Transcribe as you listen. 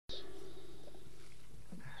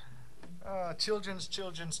Children's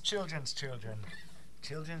children. Children's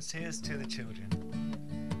tears to the children.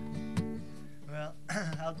 Well,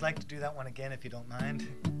 I'd like to do that one again if you don't mind.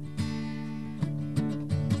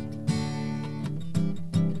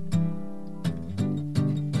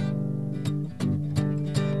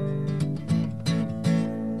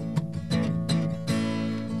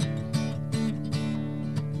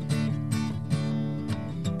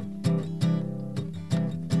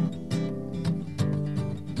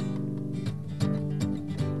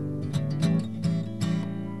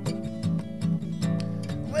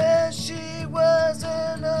 She was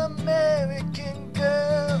an American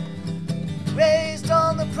girl, raised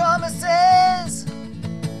on the promises.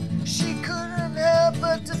 She couldn't help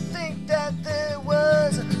but to think that there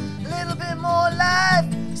was a little bit more life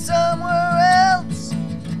somewhere else.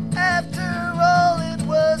 After all, it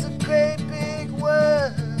was a great big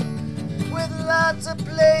world with lots of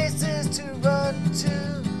places to run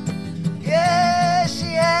to. Yeah,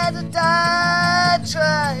 she had to die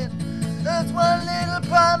trying. There's one little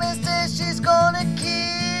promise that she's gonna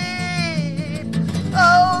keep.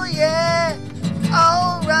 Oh yeah,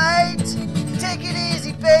 alright. Take it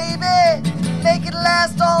easy, baby. Make it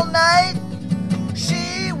last all night.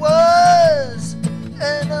 She was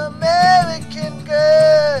an American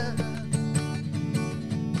girl.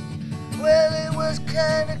 Well, it was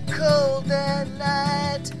kinda cold that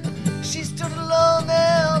night. She stood alone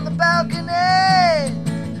there on the balcony.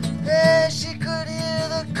 There she could hear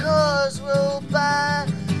the cars roll by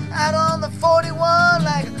out on the 41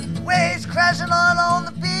 like waves crashing on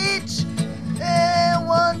the beach. And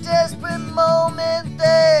one desperate moment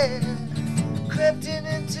there crept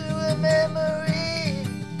into her memory.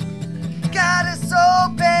 God, it's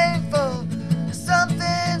so painful,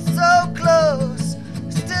 something so close,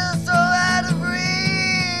 still so out of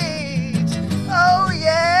reach. Oh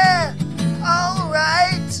yeah,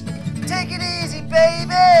 alright, take it easy,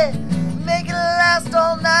 baby. Make it last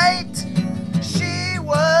all night. She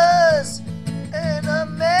was an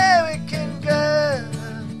American girl.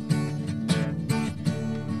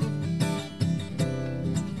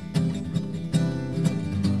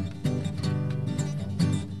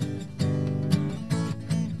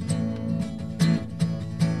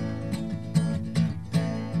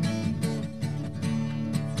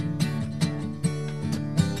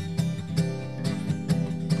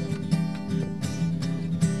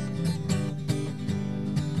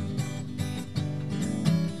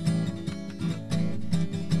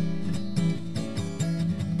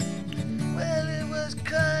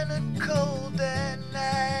 Kinda cold that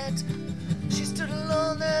night. She stood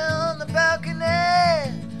alone there on the balcony.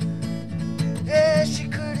 Yeah, she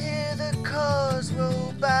could hear the cars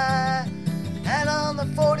roll by out on the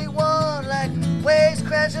 41 like waves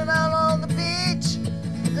crashing out on the beach.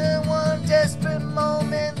 And one desperate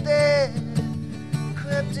moment there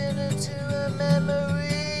crept into her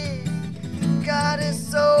memory. God, it's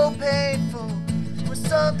so painful when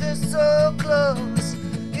something's so close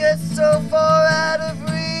yet so far out of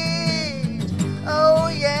reach. Oh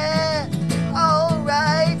yeah,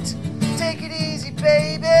 alright. Take it easy,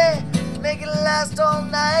 baby. Make it last all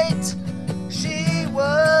night.